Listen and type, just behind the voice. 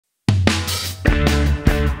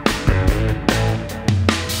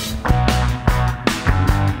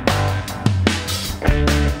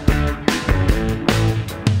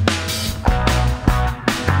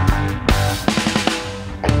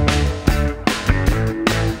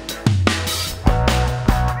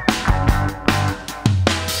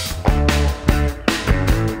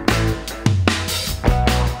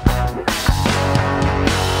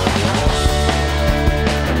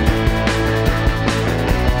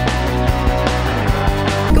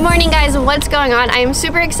guys, what's going on? I am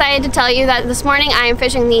super excited to tell you that this morning I am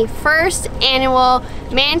fishing the first annual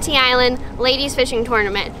Manatee Island Ladies Fishing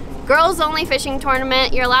Tournament. Girls only fishing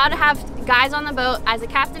tournament. You're allowed to have guys on the boat as a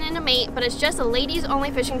captain and a mate, but it's just a ladies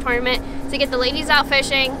only fishing tournament to get the ladies out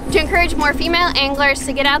fishing, to encourage more female anglers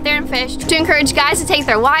to get out there and fish, to encourage guys to take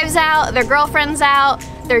their wives out, their girlfriends out,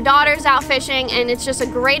 their daughters out fishing, and it's just a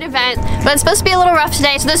great event. But it's supposed to be a little rough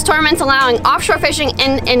today, so this tournament's allowing offshore fishing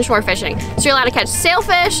and inshore fishing. So you're allowed to catch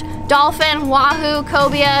sailfish, dolphin, wahoo,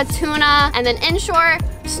 cobia, tuna, and then inshore,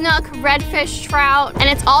 snook, redfish, trout, and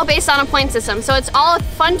it's all based on a point system. So it's all a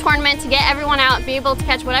fun tournament to get everyone out, be able to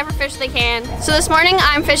catch whatever fish they can. So this morning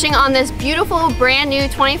I'm fishing on this beautiful brand new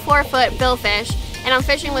 24-foot billfish, and I'm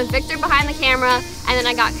fishing with Victor behind the camera, and then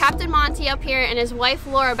I got Captain Monty up here and his wife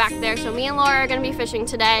Laura back there. So me and Laura are gonna be fishing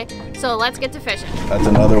today. So let's get to fishing. That's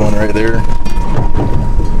another one right there.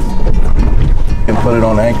 You can put it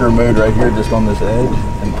on anchor mode right here, just on this edge,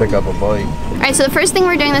 and pick up a bite. All right, so the first thing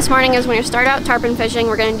we're doing this morning is when you start out tarpon fishing,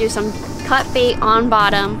 we're gonna do some cut bait on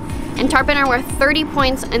bottom. And tarpon are worth 30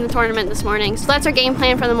 points in the tournament this morning. So that's our game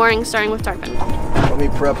plan for the morning, starting with tarpon. Let me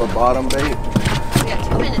prep a bottom bait. We got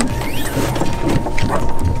 2 minutes.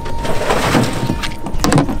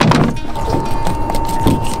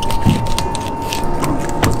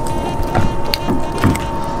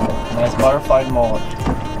 Nice butterfly mullet.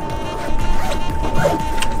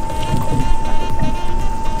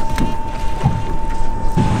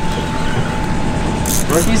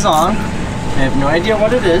 Rookie's on. I have no idea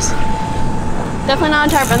what it is. Definitely not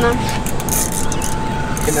a tarpon though.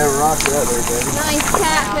 You can never rock that there, baby. Nice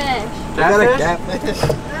catfish. Is that a catfish?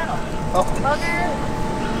 Oh. Bugger.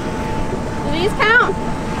 Do these count?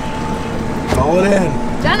 Call it in.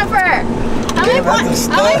 Jennifer! How many points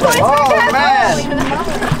for catfish? Oh man!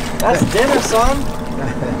 That's dinner, son.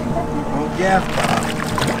 Oh, yeah.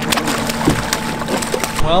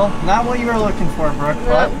 Well, not what you were looking for, Brooke,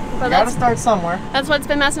 but you gotta start somewhere. That's what's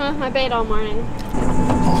been messing with my bait all morning.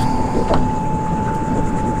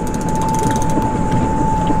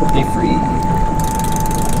 Be free.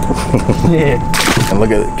 Yeah. And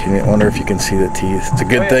look at it. I wonder if you can see the teeth. It's a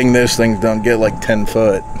good thing those things don't get like 10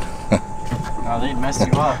 foot. Oh, they'd mess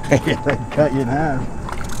you up. Yeah, they'd cut you in half.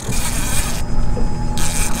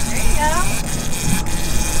 There you go.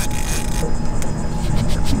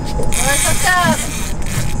 We're hooked up.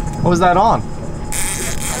 What was that on?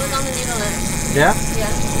 That was on the needle net. Yeah?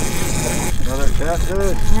 Yeah. Another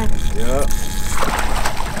catfish. Yeah.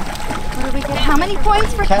 What did we get? How many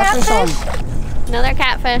points for catfish? Another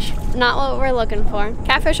catfish. Not what we're looking for.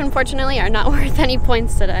 Catfish, unfortunately, are not worth any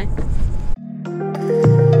points today.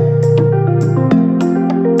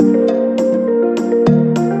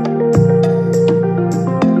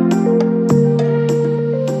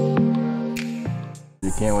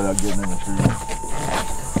 You can't without getting in the tree.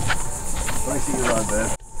 Let me see your rod, babe.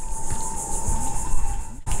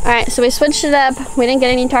 Alright, so we switched it up. We didn't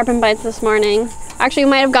get any tarpon bites this morning. Actually,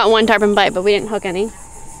 we might have got one tarpon bite, but we didn't hook any.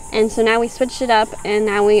 And so now we switched it up, and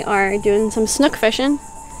now we are doing some snook fishing.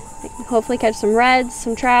 Hopefully catch some reds,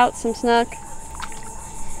 some trout, some snook.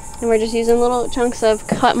 And we're just using little chunks of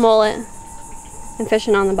cut mullet and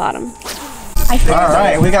fishing on the bottom.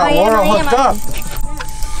 Alright, we got Laura hooked up.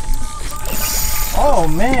 Oh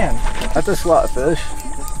man. That's a slot fish.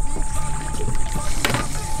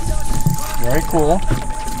 Very cool.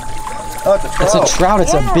 Oh, it's a trout. It's a trout.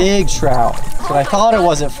 It's a big trout. But I thought it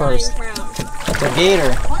was at first. It's a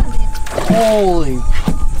gator. Holy.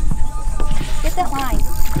 Get that line.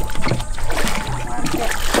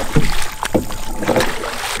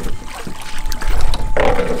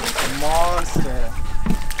 Monster.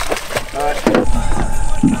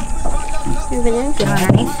 Get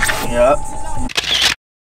underneath. Yep.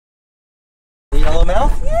 The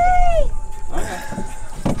yellowmouth? Yay! Okay.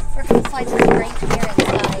 We're going to slide some drink here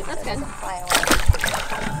inside. That's good. Fly away.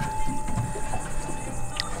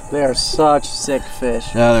 They are such sick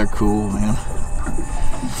fish. Yeah, they're cool, man.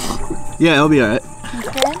 Yeah, it'll be alright.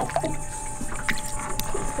 Good?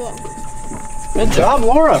 Cool. Good job,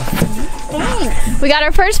 Laura. Thanks. We got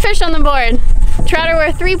our first fish on the board. Trout are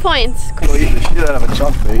worth 3 points. We'll eat the shit out of a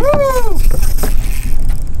chunk bait. Woo!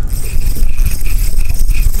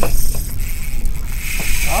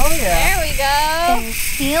 Oh yeah. There we go. They're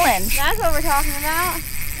stealing. That's what we're talking about.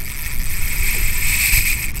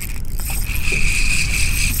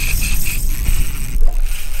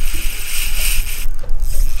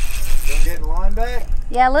 You getting line back?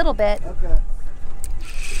 Yeah, a little bit. Okay.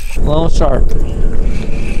 A little shark.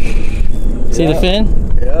 See the fin?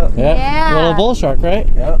 Yeah. Yeah. A little bull shark, right?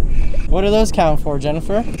 Yep. What do those count for,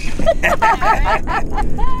 Jennifer?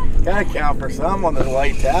 Gotta count for some on this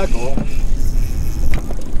light tackle.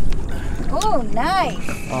 Oh, nice.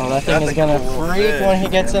 Oh, that thing is gonna freak when he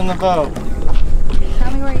gets in the boat.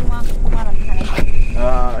 Tell me where you want him,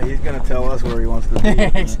 honey. He's gonna tell us where he wants to be.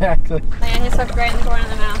 Exactly. Man, he's hooked right in the corner of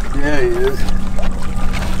the mouth. Yeah, he is.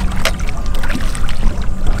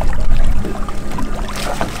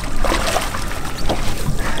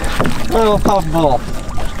 Little puffball.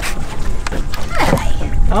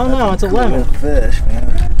 Oh no, it's a lemon. Fish, man.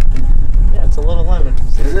 Yeah, it's a little lemon.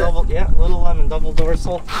 Is it? Double, yeah, little lemon, double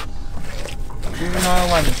dorsal. Juvenile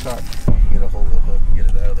lemon shark. Get a hold of the hook and get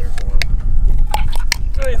it out of there for him.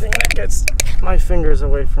 Anything that gets my fingers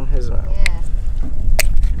away from his mouth. Yeah.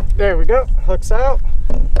 There we go. Hooks out.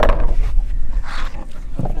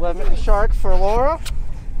 Lemon shark for Laura.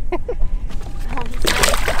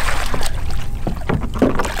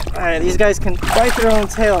 Alright, these guys can bite their own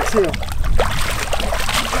tail too.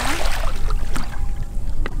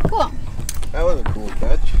 Cool. That was a cool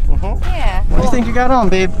catch. Yeah. What do you think you got on,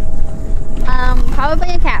 babe? Probably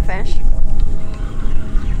a catfish.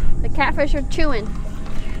 The catfish are chewing.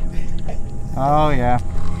 Oh yeah.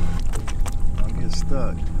 Don't get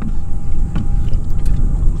stuck.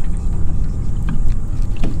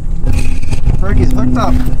 Brooky's hooked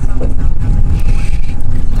up.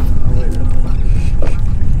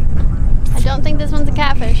 I don't think this one's a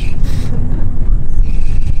catfish.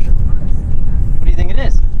 What do you think it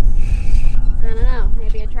is? I don't know.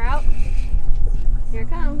 Maybe a trout? Here it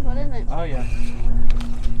comes. What is it? Oh yeah.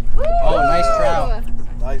 Woo! Oh, nice trout.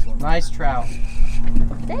 Nice one. Nice trout.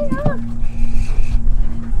 There you go.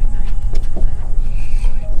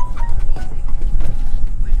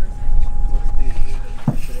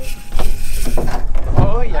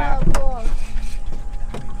 Oh yeah. Oh, cool.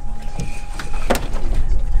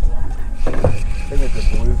 I think it's a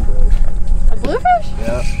bluefish. A bluefish?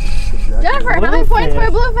 Yeah. Exactly. Jennifer, how many points for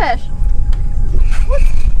a bluefish? What?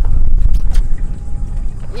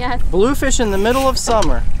 Yes. Bluefish in the middle of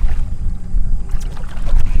summer.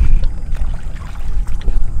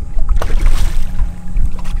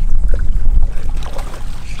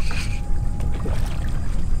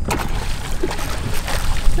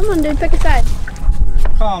 Come on, dude, pick a side.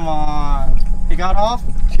 Come on. He got off?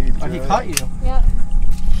 Oh, he caught you. Yep.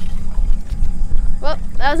 Well,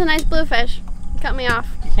 that was a nice bluefish. He cut me off.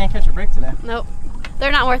 You can't catch a break today. Nope.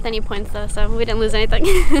 They're not worth any points though, so we didn't lose anything.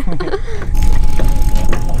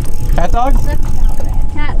 Cat dog?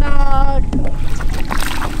 Cat dog.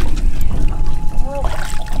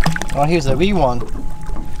 Oh, here's a wee one.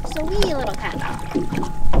 It's a wee little cat dog.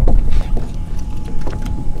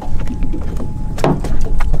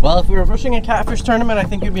 Well, if we were fishing a catfish tournament, I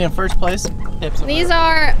think you'd be in first place. These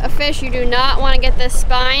are a fish you do not want to get this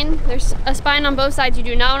spine. There's a spine on both sides. You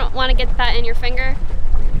do not want to get that in your finger.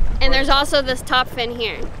 And there's also this top fin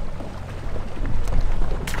here.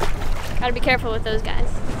 Gotta be careful with those guys.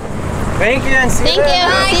 Thank you and see you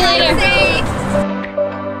Thank later. you. See you later.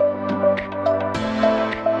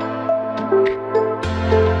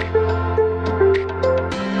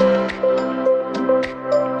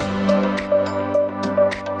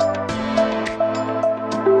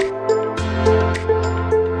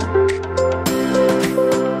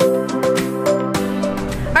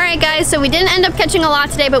 So we didn't end up catching a lot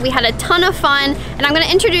today, but we had a ton of fun, and I'm going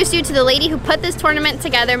to introduce you to the lady who put this tournament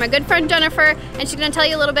together, my good friend Jennifer, and she's going to tell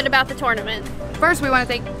you a little bit about the tournament. First, we want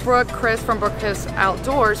to thank Brook, Crist from Brook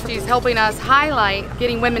Outdoors. She's helping us highlight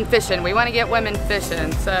getting women fishing. We want to get women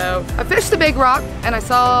fishing. So I fished the Big Rock and I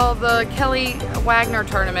saw the Kelly Wagner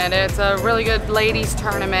tournament. It's a really good ladies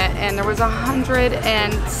tournament and there was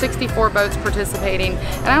 164 boats participating.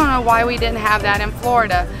 And I don't know why we didn't have that in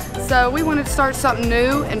Florida. So we wanted to start something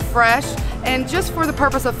new and fresh and just for the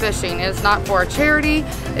purpose of fishing. It's not for a charity,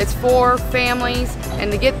 it's for families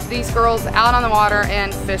and to get these girls out on the water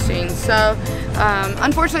and fishing. So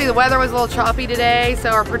unfortunately the weather was a little choppy today, so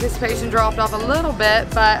our participation dropped off a little bit,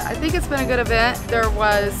 but I think it's been a good event. There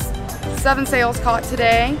was 7 sails caught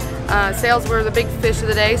today. Sails were the big fish of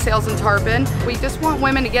the day, sails and tarpon. We just want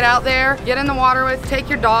women to get out there, get in the water with, take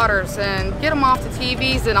your daughters and get them off the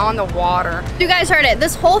TVs and on the water. You guys heard it.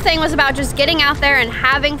 This whole thing was about just getting out there and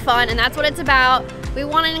having fun, and that's what it's about. We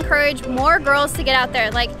want to encourage more girls to get out there.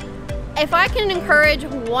 Like, if I can encourage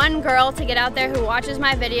one girl to get out there who watches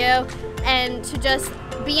my video and to just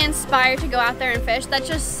be inspired to go out there and fish, that's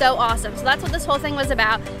just so awesome. So that's what this whole thing was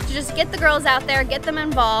about, to just get the girls out there, get them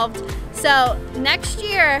involved. So next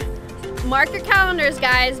year, mark your calendars,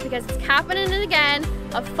 guys, because it's happening again.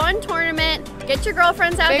 A fun tournament. Get your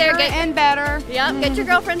girlfriends out there. Bigger and better. Yep, get your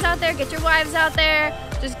girlfriends out there, get your wives out there.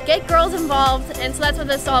 Just get girls involved, and so that's what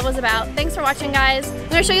this all was about. Thanks for watching, guys. I'm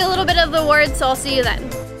gonna show you a little bit of the words, so I'll see you then.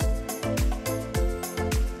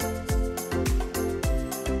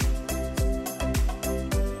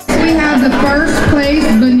 we have the first place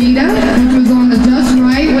bonita, which was on the just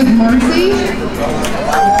right with Mercy.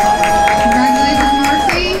 Congratulations,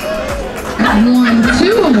 Mercy. Won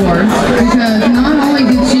 2 awards because not only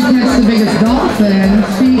did she catch the biggest dolphin,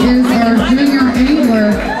 she is our junior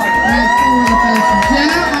angler at for the fish.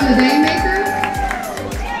 Jenna on the day maker.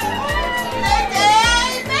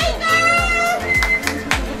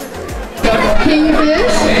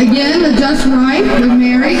 Kingfish, again, the just right with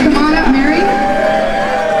Mary. Come on up, Mary.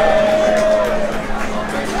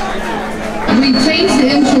 We changed to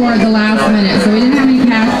Inshore at the last minute, so we didn't have any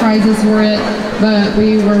cash prizes for it, but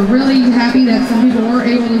we were really happy that some people were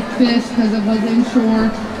able to fish because it was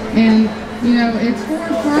Inshore. And, you know, it's for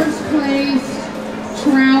first place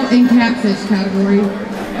trout and catfish category,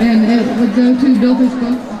 and it would go to Billfish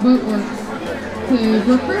Boat Works to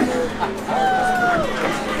Brook, Crist.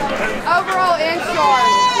 Overall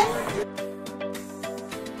Inshore.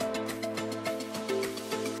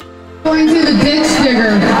 Going to the ditch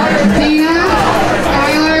digger. Tina,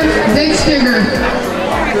 Tyler, ditch digger.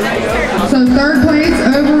 So third place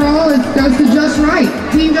overall, it goes to Just Right.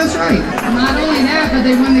 Team Just Right. Not only that, but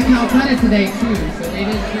they won the Calcutta today too. So they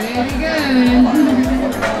did pretty good.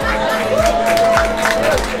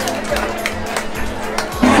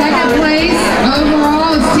 Second place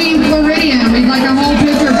overall is Team Floridian. We'd like a whole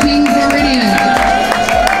picture of Team Floridian.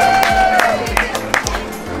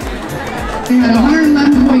 We had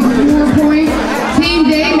 111.4 points. Team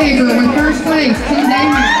Daymaker with first place. Team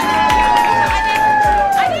Daymaker.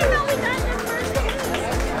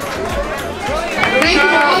 Thank you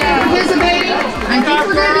all for participating. I think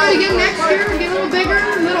we're going to do it again next year. Get a little bigger,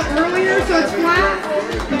 a little earlier so it's flat.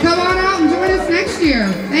 But come on out and join us next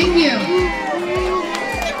year. Thank you.